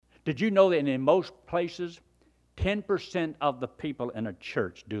Did you know that in most places, 10% of the people in a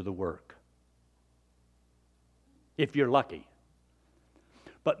church do the work? If you're lucky.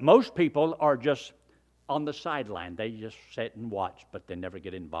 But most people are just on the sideline. They just sit and watch, but they never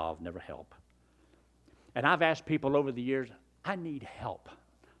get involved, never help. And I've asked people over the years, I need help.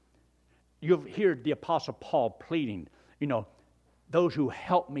 You'll hear the Apostle Paul pleading, those who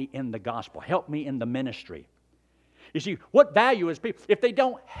help me in the gospel, help me in the ministry. You see, what value is people? If they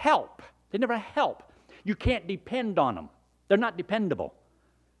don't help, they never help. You can't depend on them. They're not dependable.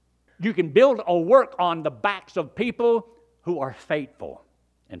 You can build a work on the backs of people who are faithful.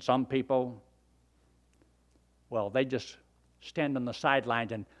 And some people, well, they just stand on the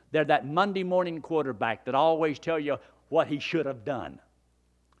sidelines, and they're that Monday morning quarterback that always tell you what he should have done.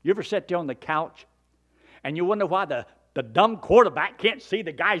 You ever sit there on the couch and you wonder why the dumb quarterback can't see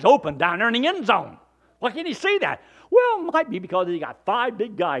the guys open down there in the end zone? Why can't he see that? Well, it might be because he got 5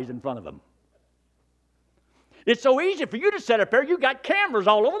 big guys in front of him. It's so easy for you to sit up there. You got cameras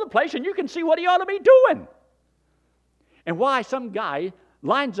all over the place, and you can see what he ought to be doing. And why some guy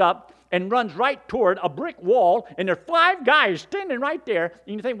lines up and runs right toward a brick wall, and there are 5 guys standing right there,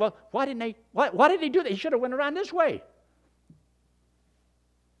 and you think, well, why did he do that? He should have went around this way.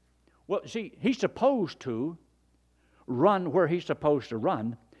 Well, see, he's supposed to run where he's supposed to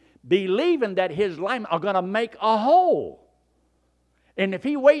run, believing that his linemen are going to make a hole. And if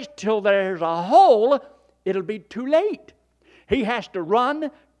he waits till there's a hole, it'll be too late. He has to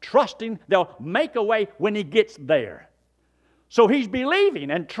run, trusting they'll make a way when he gets there. So he's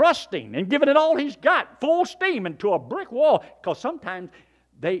believing and trusting and giving it all he's got, full steam into a brick wall, because sometimes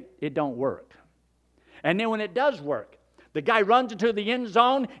it don't work. And then when it does work, the guy runs into the end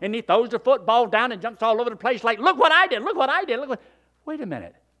zone and he throws the football down and jumps all over the place like, look what I did, look what I did. Wait a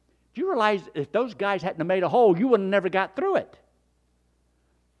minute. Do you realize if those guys hadn't have made a hole, you would have never got through it?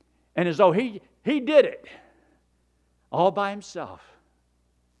 And as though he did it all by himself.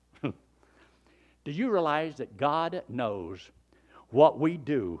 Do you realize that God knows what we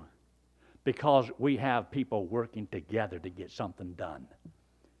do because we have people working together to get something done?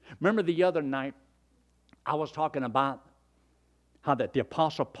 Remember the other night I was talking about how that the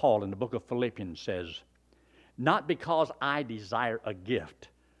Apostle Paul in the book of Philippians says, not because I desire a gift,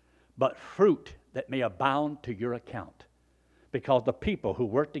 but fruit that may abound to your account. Because the people who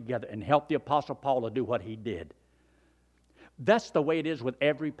worked together and helped the Apostle Paul to do what he did. That's the way it is with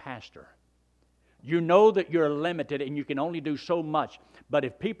every pastor. You know that you're limited and you can only do so much. But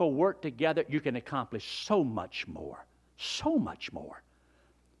if people work together, you can accomplish so much more. So much more.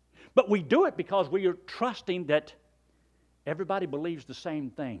 But we do it because we are trusting that everybody believes the same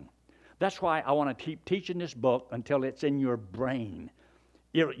thing. That's why I want to keep teaching this book until it's in your brain.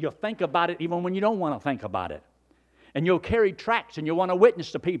 You'll think about it even when you don't want to think about it. And you'll carry tracts and you'll want to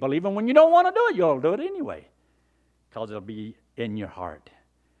witness to people. Even when you don't want to do it, you'll do it anyway. Because it'll be in your heart.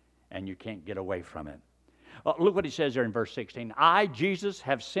 And you can't get away from it. Look what he says there in verse 16. I, Jesus,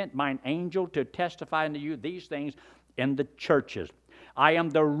 have sent mine angel to testify unto you these things in the churches. I am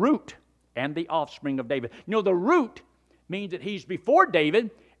the root and the offspring of David. You know, the root means that he's before David,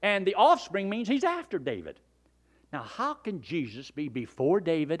 and the offspring means he's after David. Now, how can Jesus be before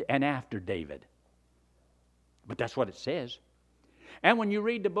David and after David? But that's what it says. And when you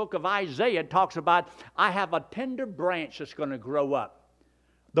read the book of Isaiah, it talks about, I have a tender branch that's going to grow up.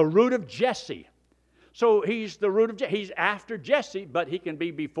 The root of Jesse. So he's the root of Jesse. He's after Jesse, but he can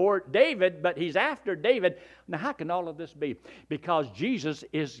be before David, but he's after David. Now, how can all of this be? Because Jesus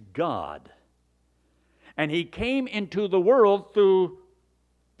is God. And he came into the world through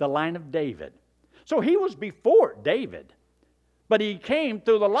the line of David. So he was before David. But he came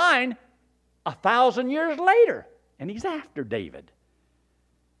through the line 1,000 years later. And he's after David.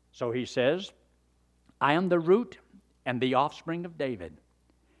 So he says, I am the root and the offspring of David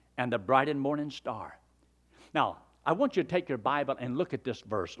and the bright and morning star. Now, I want you to take your Bible and look at this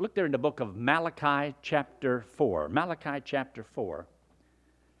verse. Look there in the book of Malachi chapter 4. Malachi chapter 4.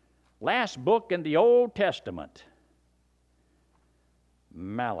 Last book in the Old Testament.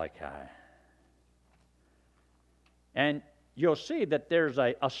 Malachi. And you'll see that there's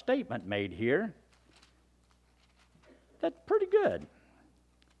a statement made here that's pretty good.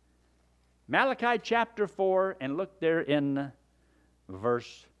 Malachi chapter 4, and look there in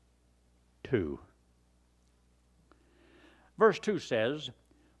verse 2. Verse 2 says,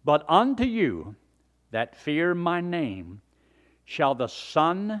 But unto you that fear my name shall the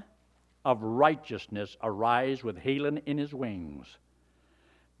Son of righteousness arise with healing in his wings.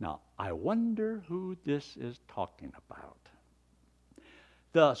 Now, I wonder who this is talking about.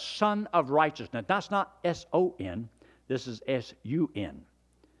 The Son of righteousness. That's not S-O-N. This is S-U-N.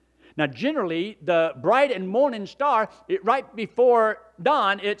 Now, generally, the bright and morning star, right before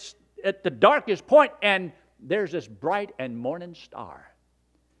dawn, it's at the darkest point, and there's this bright and morning star.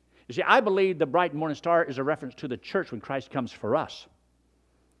 You see, I believe the bright morning star is a reference to the church when Christ comes for us.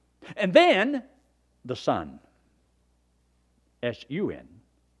 And then the sun, S-U-N,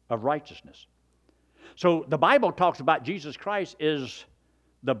 of righteousness. So the Bible talks about Jesus Christ is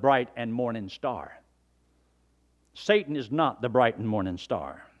the bright and morning star. Satan is not the bright and morning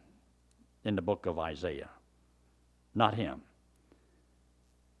star in the book of Isaiah. Not him.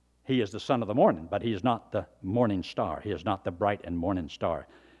 He is the son of the morning, but he is not the morning star. He is not the bright and morning star.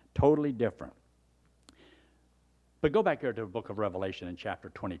 Totally different. But go back here to the book of Revelation in chapter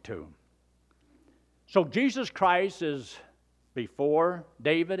 22. So Jesus Christ is before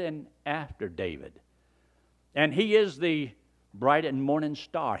David and after David. And he is the bright and morning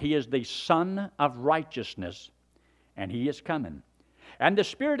star. He is the Son of righteousness, and he is coming. And the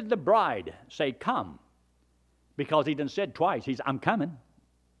Spirit of the bride say, come. Because he done said twice, I'm coming.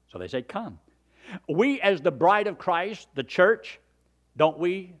 So they say, come. We as the bride of Christ, the church, don't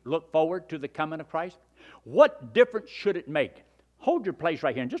we look forward to the coming of Christ? What difference should it make? Hold your place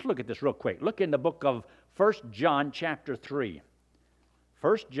right here and just look at this real quick. Look in the book of 1 John chapter 3.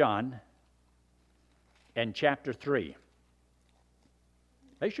 1 John and chapter 3.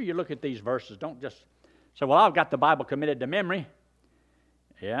 Make sure you look at these verses. Don't just say, well, I've got the Bible committed to memory.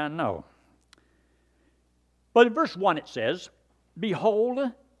 Yeah, no. But in verse 1 it says, behold,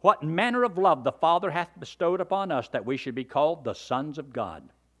 what manner of love the Father hath bestowed upon us, that we should be called the sons of God.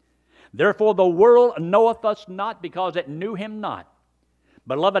 Therefore the world knoweth us not, because it knew him not.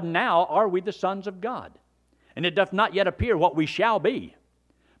 Beloved, now are we the sons of God, and it doth not yet appear what we shall be.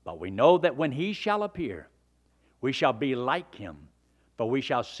 But we know that when he shall appear, we shall be like him, for we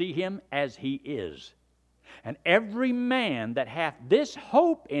shall see him as he is. And every man that hath this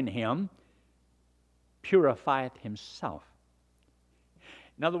hope in him purifieth himself.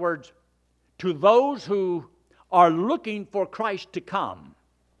 In other words, to those who are looking for Christ to come,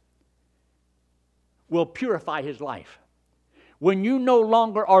 will purify his life. When you no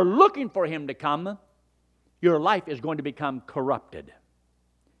longer are looking for him to come, your life is going to become corrupted.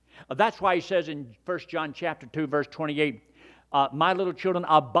 That's why he says in 1 John chapter 2, verse 28, my little children,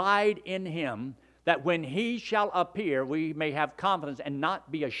 abide in him, that when he shall appear, we may have confidence and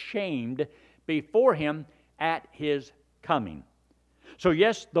not be ashamed before him at his coming. So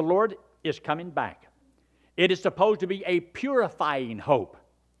yes, the Lord is coming back. It is supposed to be a purifying hope.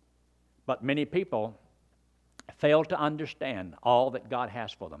 But many people fail to understand all that God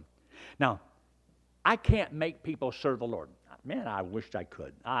has for them. Now, I can't make people serve the Lord. Man, I wish I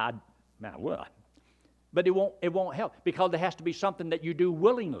could. I would. But it won't help, because there has to be something that you do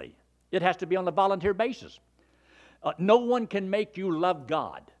willingly. It has to be on a volunteer basis. No one can make you love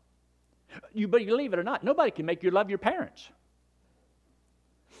God. But believe it or not, nobody can make you love your parents.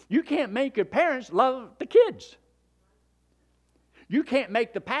 You can't make your parents love the kids. You can't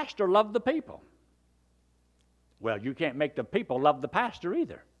make the pastor love the people. Well, you can't make the people love the pastor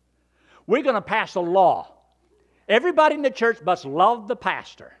either. We're going to pass a law. Everybody in the church must love the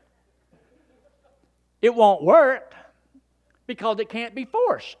pastor. It won't work because it can't be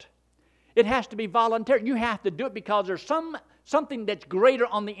forced. It has to be voluntary. You have to do it because there's something that's greater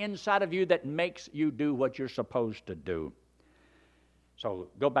on the inside of you that makes you do what you're supposed to do. So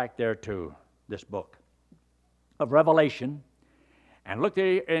go back there to this book of Revelation and look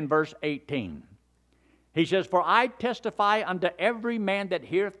there in verse 18. He says, for I testify unto every man that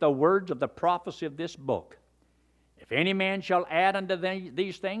heareth the words of the prophecy of this book. If any man shall add unto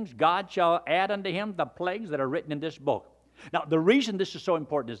these things, God shall add unto him the plagues that are written in this book. Now, the reason this is so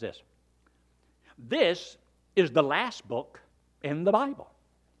important is this. This is the last book in the Bible.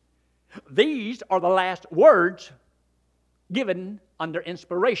 These are the last words given under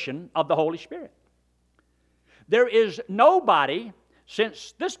inspiration of the Holy Spirit. There is nobody,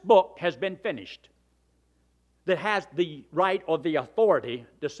 since this book has been finished, that has the right or the authority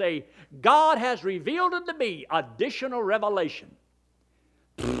to say, God has revealed unto me additional revelation.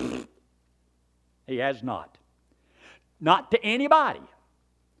 He has not. Not to anybody.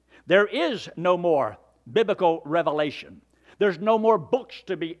 There is no more biblical revelation. There's no more books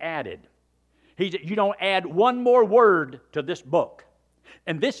to be added. You don't add one more word to this book.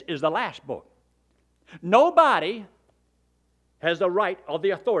 And this is the last book. Nobody has the right or the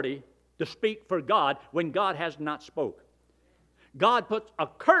authority to speak for God when God has not spoke. God puts a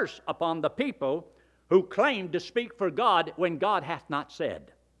curse upon the people who claim to speak for God when God hath not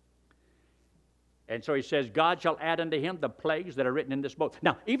said. And so he says, God shall add unto him the plagues that are written in this book.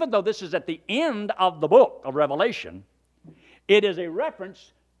 Now, even though this is at the end of the book of Revelation, it is a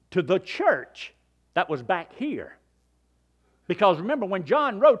reference to the church that was back here. Because remember, when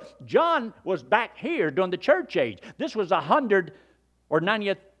John wrote, John was back here during the church age. This was 100 or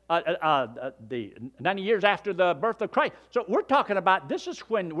 90 years after the birth of Christ. So we're talking about, this is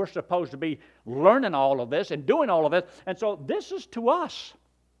when we're supposed to be learning all of this and doing all of this. And so this is to us.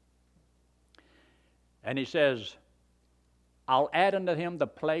 And he says, I'll add unto him the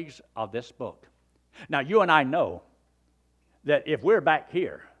plagues of this book. Now, you and I know that if we're back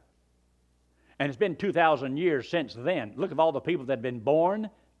here, and it's been 2,000 years since then, look at all the people that have been born,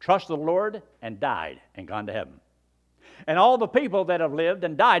 trusted the Lord, and died and gone to heaven. And all the people that have lived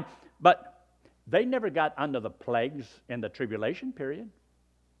and died, but they never got under the plagues in the tribulation period.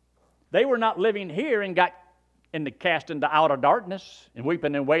 They were not living here and got cast into outer darkness and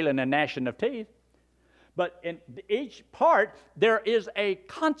weeping and wailing and gnashing of teeth. But in each part, there is a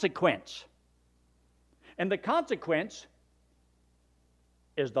consequence. And the consequence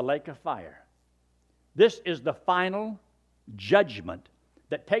is the lake of fire. This is the final judgment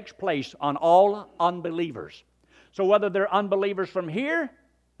that takes place on all unbelievers. So whether they're unbelievers from here,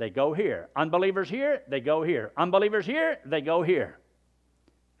 they go here. Unbelievers here, they go here. Unbelievers here, they go here.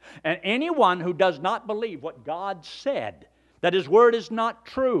 And anyone who does not believe what God said, that His Word is not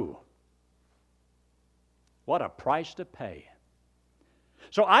true, what a price to pay.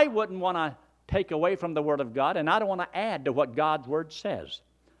 So I wouldn't want to take away from the Word of God, and I don't want to add to what God's Word says.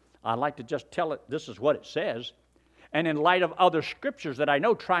 I'd like to just tell it, this is what it says. And in light of other scriptures that I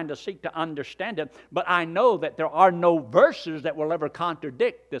know, trying to seek to understand it, but I know that there are no verses that will ever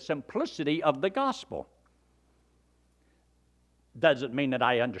contradict the simplicity of the gospel. Doesn't mean that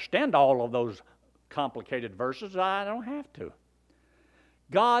I understand all of those complicated verses. I don't have to.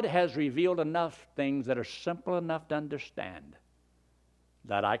 God has revealed enough things that are simple enough to understand,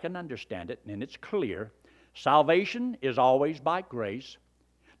 that I can understand it, and it's clear. Salvation is always by grace.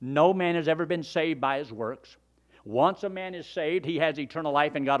 No man has ever been saved by his works. Once a man is saved, he has eternal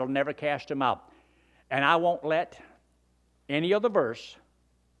life, and God will never cast him out. And I won't let any other verse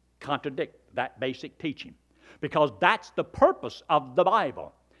contradict that basic teaching, because that's the purpose of the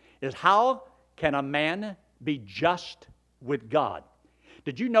Bible, is how can a man be just with God?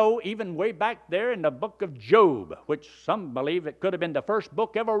 Did you know even way back there in the book of Job, which some believe it could have been the first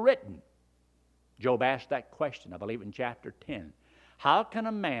book ever written, Job asked that question, I believe in chapter 10. How can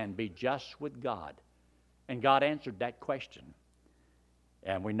a man be just with God? And God answered that question.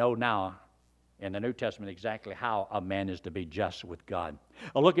 And we know now in the New Testament exactly how a man is to be just with God.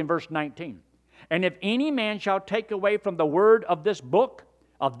 Look in verse 19. And if any man shall take away from the word of this book,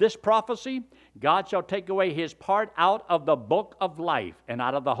 of this prophecy, God shall take away his part out of the book of life and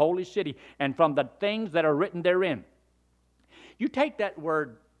out of the holy city and from the things that are written therein. You take that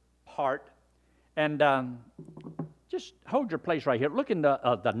word part and just hold your place right here. Look in the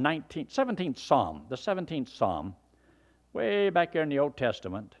 17th Psalm, the 17th Psalm, way back there in the Old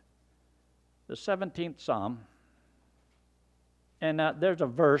Testament, the 17th Psalm. And there's a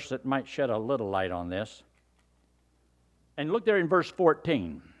verse that might shed a little light on this. And look there in verse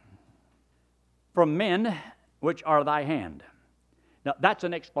 14. From men which are thy hand. Now, that's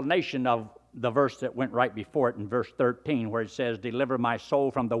an explanation of the verse that went right before it in verse 13, where it says, deliver my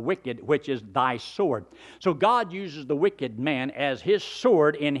soul from the wicked, which is thy sword. So God uses the wicked man as his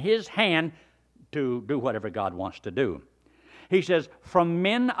sword in his hand to do whatever God wants to do. He says, from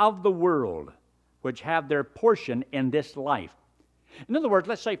men of the world, which have their portion in this life. In other words,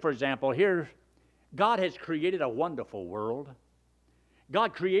 let's say, for example, here, God has created a wonderful world.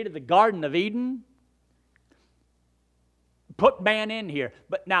 God created the Garden of Eden, put man in here.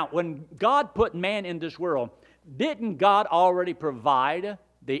 But now, when God put man in this world, didn't God already provide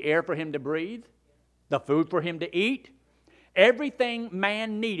the air for him to breathe, the food for him to eat? Everything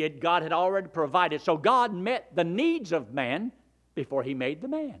man needed, God had already provided. So God met the needs of man before he made the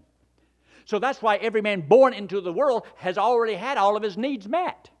man. So that's why every man born into the world has already had all of his needs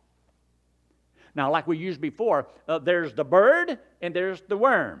met. Now, like we used before, there's the bird and there's the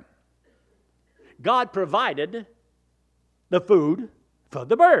worm. God provided the food for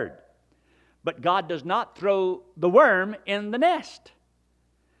the bird. But God does not throw the worm in the nest.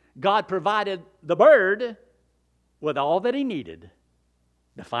 God provided the bird with all that he needed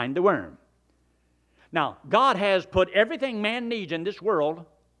to find the worm. Now, God has put everything man needs in this world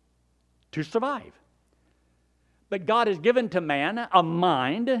to survive. But God has given to man a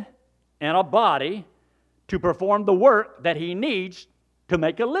mind and a body to perform the work that he needs to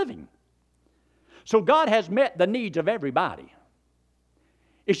make a living. So God has met the needs of everybody.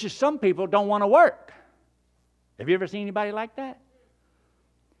 It's just some people don't want to work. Have you ever seen anybody like that?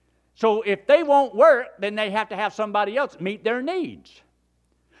 So if they won't work, then they have to have somebody else meet their needs.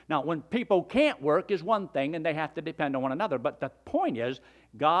 Now, when people can't work is one thing, and they have to depend on one another. But the point is,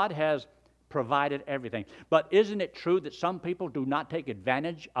 God has provided everything. But isn't it true that some people do not take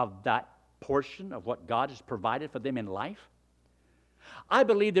advantage of that portion of what God has provided for them in life? I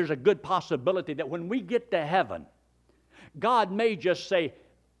believe there's a good possibility that when we get to heaven, God may just say,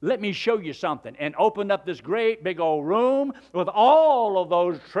 let me show you something, and open up this great big old room with all of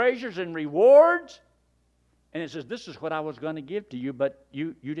those treasures and rewards. And it says, this is what I was going to give to you, but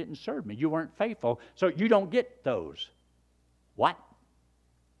you didn't serve me. You weren't faithful, so you don't get those. What?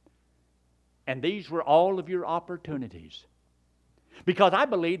 And these were all of your opportunities. Because I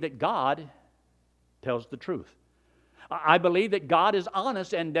believe that God tells the truth. I believe that God is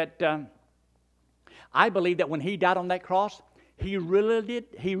honest, and that I believe that when He died on that cross, He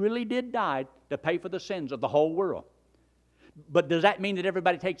really did die to pay for the sins of the whole world. But does that mean that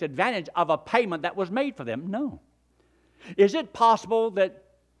everybody takes advantage of a payment that was made for them? No. Is it possible that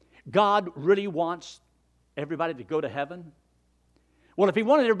God really wants everybody to go to heaven? Well, if He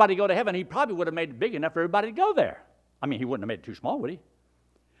wanted everybody to go to heaven, He probably would have made it big enough for everybody to go there. I mean, He wouldn't have made it too small, would He?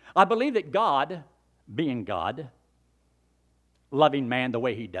 I believe that God, being God, loving man the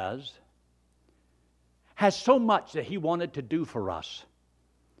way He does, has so much that He wanted to do for us.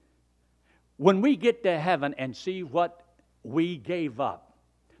 When we get to heaven and see what we gave up,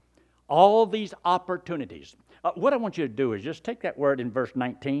 all these opportunities. What I want you to do is just take that word in verse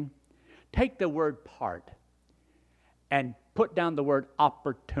 19, take the word part, and put down the word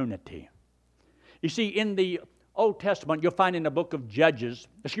opportunity. You see, in the Old Testament, you'll find in the book of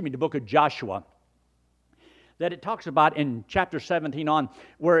the book of Joshua, that it talks about in chapter 17 on,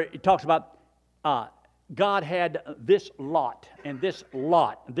 where it talks about God had this lot and this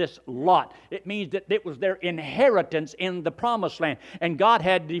lot, this lot. It means that it was their inheritance in the promised land. And God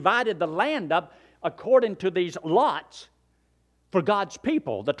had divided the land up according to these lots for God's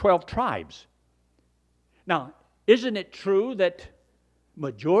people, the 12 tribes. Now, isn't it true that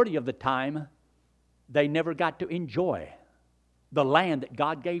majority of the time they never got to enjoy the land that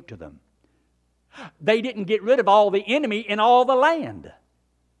God gave to them? They didn't get rid of all the enemy in all the land,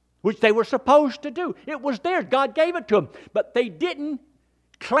 which they were supposed to do. It was theirs. God gave it to them. But they didn't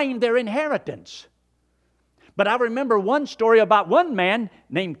claim their inheritance. But I remember one story about one man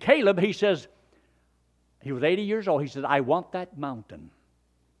named Caleb. He says, he was 80 years old. He says, I want that mountain,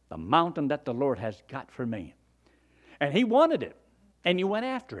 the mountain that the Lord has got for me. And he wanted it, and he went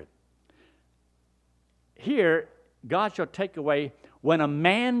after it. Here, God shall take away, when a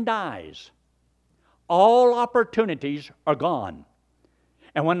man dies, all opportunities are gone.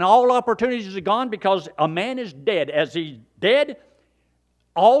 And when all opportunities are gone, because a man is dead, as he's dead,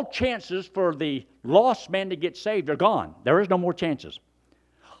 all chances for the lost man to get saved are gone. There is no more chances.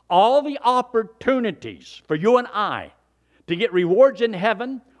 All the opportunities for you and I to get rewards in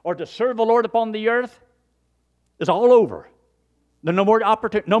heaven or to serve the Lord upon the earth is all over. There are no more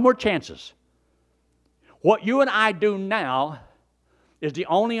opportunities, no more chances. What you and I do now is the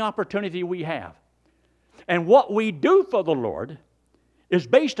only opportunity we have. And what we do for the Lord is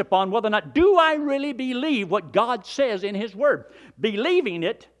based upon whether or not, do I really believe what God says in His Word? Believing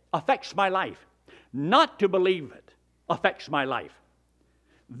it affects my life. Not to believe it affects my life.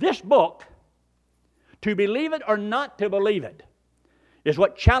 This book, to believe it or not to believe it, is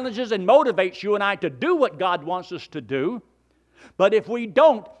what challenges and motivates you and I to do what God wants us to do. But if we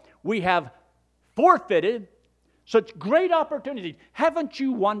don't, we have forfeited such great opportunities. Haven't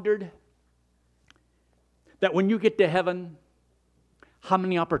you wondered that when you get to heaven, how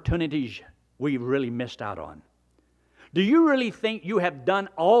many opportunities we really missed out on? Do you really think you have done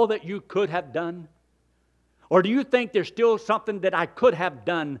all that you could have done? Or do you think there's still something that I could have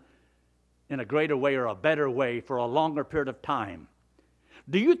done in a greater way or a better way for a longer period of time?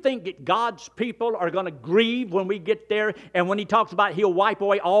 Do you think that God's people are going to grieve when we get there, and when He talks about He'll wipe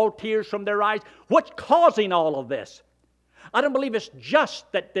away all tears from their eyes? What's causing all of this? I don't believe it's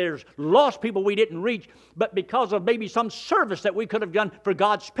just that there's lost people we didn't reach, but because of maybe some service that we could have done for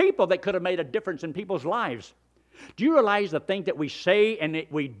God's people that could have made a difference in people's lives. Do you realize the thing that we say and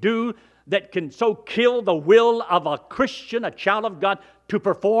that we do that can so kill the will of a Christian, a child of God, to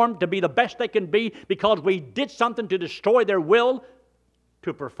perform, to be the best they can be, because we did something to destroy their will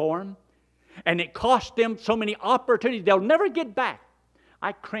to perform? And it cost them so many opportunities they'll never get back.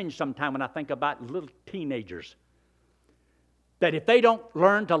 I cringe sometimes when I think about little teenagers, that if they don't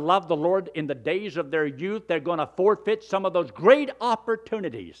learn to love the Lord in the days of their youth, they're going to forfeit some of those great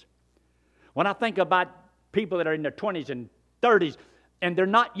opportunities. When I think about people that are in their 20s and 30s, and they're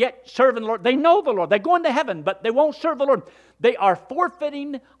not yet serving the Lord, they know the Lord, they're going to heaven, but they won't serve the Lord. They are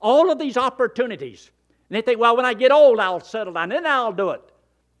forfeiting all of these opportunities. And they think, well, when I get old, I'll settle down, then I'll do it.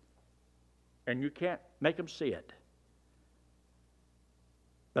 and you can't make them see it.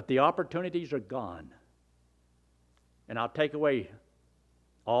 But the opportunities are gone. And I'll take away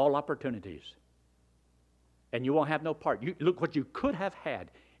all opportunities. And you won't have no part. You look what you could have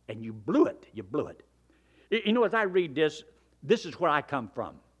had, and you blew it. You blew it. You know, as I read this, this is where I come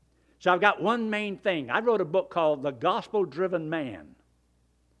from. So I've got one main thing. I wrote a book called The Gospel-Driven Man,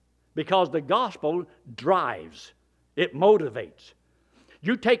 because the gospel drives. It motivates.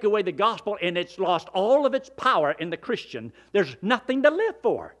 You take away the gospel and it's lost all of its power in the Christian. There's nothing to live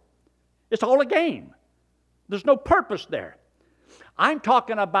for. It's all a game. There's no purpose there. I'm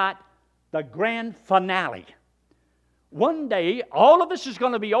talking about the grand finale. One day, all of this is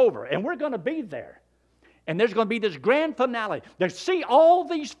going to be over, and we're going to be there. And there's going to be this grand finale. To see all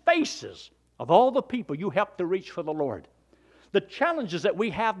these faces of all the people you helped to reach for the Lord. The challenges that we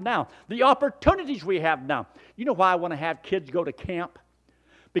have now. The opportunities we have now. You know why I want to have kids go to camp?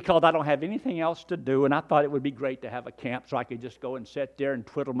 Because I don't have anything else to do, and I thought it would be great to have a camp so I could just go and sit there and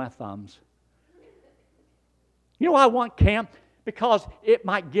twiddle my thumbs. You know why I want camp? Because it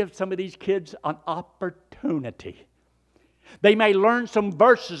might give some of these kids an opportunity. They may learn some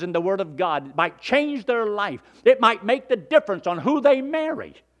verses in the Word of God. It might change their life. It might make the difference on who they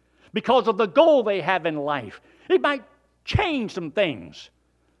marry because of the goal they have in life. It might change some things.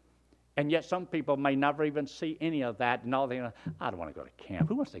 And yet some people may never even see any of that. And all they know, I don't want to go to camp.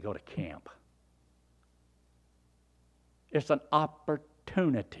 Who wants to go to camp? It's an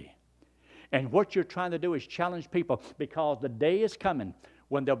opportunity. And what you're trying to do is challenge people, because the day is coming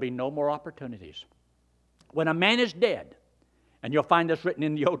when there'll be no more opportunities. When a man is dead, and you'll find this written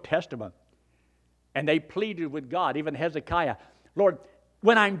in the Old Testament, and they pleaded with God, even Hezekiah, Lord,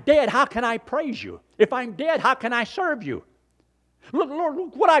 when I'm dead, how can I praise you? If I'm dead, how can I serve you? Look, Lord,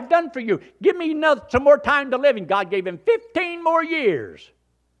 look what I've done for you. Give me some more time to live. And God gave him 15 more years.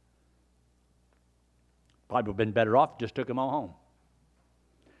 Probably would have been better off if just took him all home.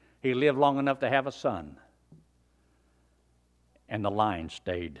 He lived long enough to have a son. And the line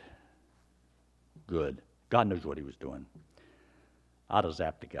stayed good. God knows what he was doing. I'd have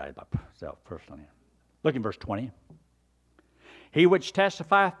zapped the guy myself personally. Look in verse 20. He which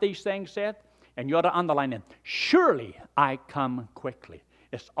testifieth these things saith, and you ought to underline them, surely I come quickly.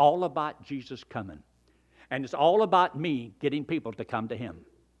 It's all about Jesus coming. And it's all about me getting people to come to him.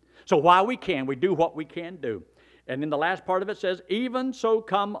 So while we can, we do what we can do. And in the last part of it says, even so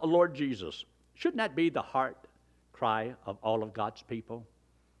come, Lord Jesus. Shouldn't that be the heart cry of all of God's people?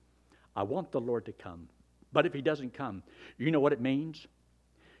 I want the Lord to come. But if he doesn't come, you know what it means?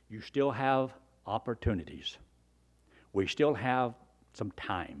 You still have opportunities. We still have some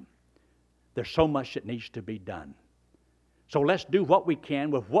time. There's so much that needs to be done. So let's do what we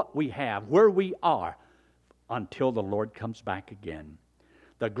can with what we have, where we are, until the Lord comes back again.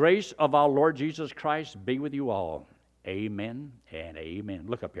 The grace of our Lord Jesus Christ be with you all. Amen and amen.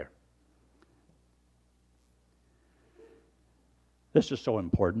 Look up here. This is so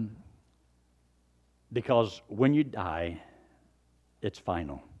important, because when you die, it's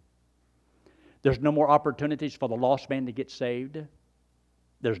final. There's no more opportunities for the lost man to get saved.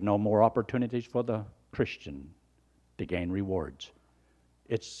 There's no more opportunities for the Christian to gain rewards.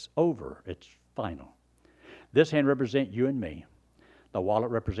 It's over. It's final. This hand represents you and me. The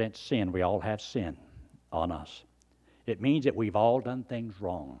wallet represents sin. We all have sin on us. It means that we've all done things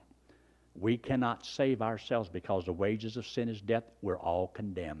wrong. We cannot save ourselves, because the wages of sin is death. We're all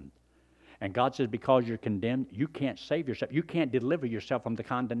condemned. And God says, because you're condemned, you can't save yourself. You can't deliver yourself from the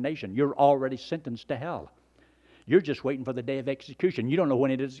condemnation. You're already sentenced to hell. You're just waiting for the day of execution. You don't know when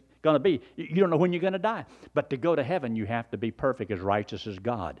it is going to be. You don't know when you're going to die. But to go to heaven, you have to be perfect, as righteous as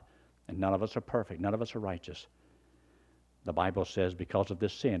God. And none of us are perfect. None of us are righteous. The Bible says because of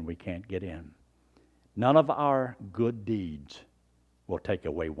this sin, we can't get in. None of our good deeds will take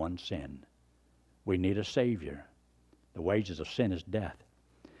away one sin. We need a Savior. The wages of sin is death.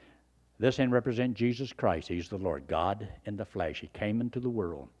 This end represents Jesus Christ. He's the Lord, God in the flesh. He came into the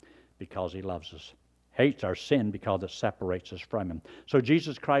world because he loves us. Hates our sin because it separates us from him. So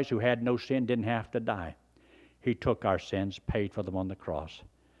Jesus Christ, who had no sin, didn't have to die. He took our sins, paid for them on the cross,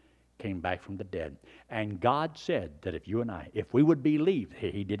 came back from the dead. And God said that if you and I, if we would believe,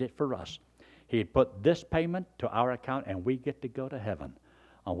 he did it for us. He'd put this payment to our account, and we get to go to heaven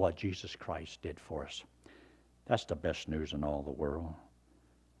on what Jesus Christ did for us. That's the best news in all the world.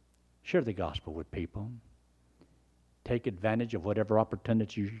 Share the gospel with people. Take advantage of whatever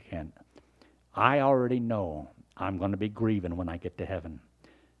opportunities you can. I already know I'm going to be grieving when I get to heaven,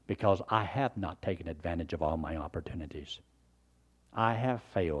 because I have not taken advantage of all my opportunities. I have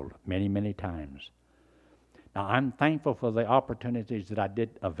failed many, many times. Now, I'm thankful for the opportunities that I did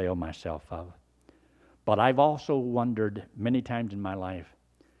avail myself of. But I've also wondered many times in my life,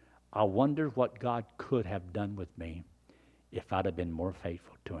 I wonder what God could have done with me if I'd have been more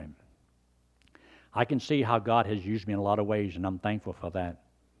faithful to Him. I can see how God has used me in a lot of ways, and I'm thankful for that.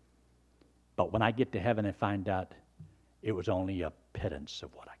 But when I get to heaven and find out it was only a pittance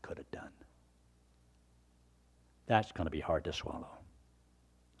of what I could have done, that's going to be hard to swallow.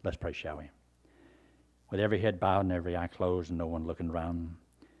 Let's pray, shall we? With every head bowed and every eye closed and no one looking around,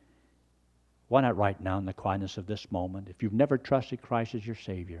 why not right now in the quietness of this moment, if you've never trusted Christ as your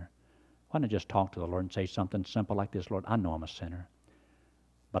Savior, why not just talk to the Lord and say something simple like this: Lord, I know I'm a sinner,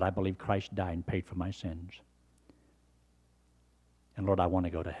 but I believe Christ died and paid for my sins. And Lord, I want to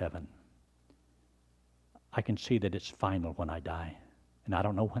go to heaven. I can see that it's final when I die, and I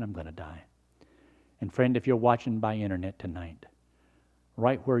don't know when I'm going to die. And friend, if you're watching by internet tonight,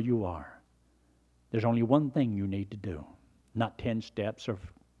 right where you are, there's only one thing you need to do. Not 10 steps or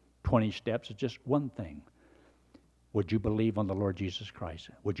 20 steps, it's just one thing. Would you believe on the Lord Jesus Christ?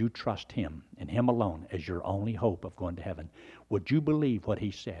 Would you trust Him and Him alone as your only hope of going to heaven? Would you believe what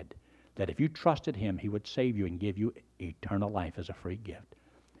He said, that if you trusted Him, He would save you and give you eternal life as a free gift?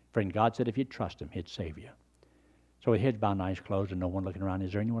 Friend, God said if you trust Him, He'd save you. So with heads bowed and eyes closed and no one looking around,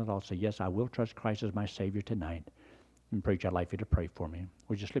 is there anyone at all say, yes, I will trust Christ as my Savior tonight? And preach, I'd like for you to pray for me.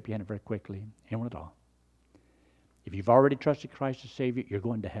 Would you slip your hand very quickly? Anyone at all? If you've already trusted Christ as Savior, you're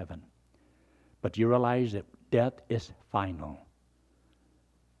going to heaven. But you realize that death is final.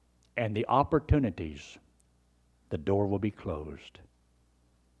 And the opportunities, the door will be closed.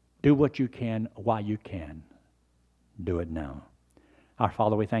 Do what you can while you can. Do it now. Our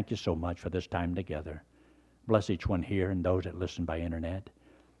Father, we thank you so much for this time together. Bless each one here and those that listen by internet.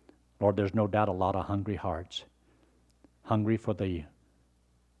 Lord, there's no doubt a lot of hungry hearts. Hungry for the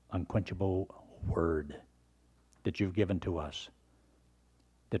unquenchable word that you've given to us.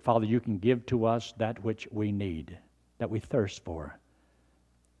 That, Father, you can give to us that which we need, that we thirst for,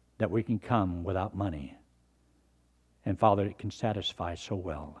 that we can come without money. And, Father, it can satisfy so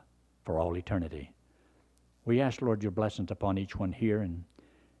well for all eternity. We ask, Lord, your blessings upon each one here and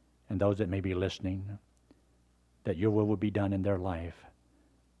those that may be listening, that your will be done in their life.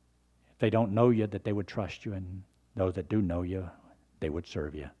 If they don't know you, that they would trust you, and those that do know you, they would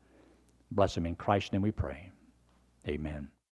serve you. Bless them in Christ's name we pray. Amen.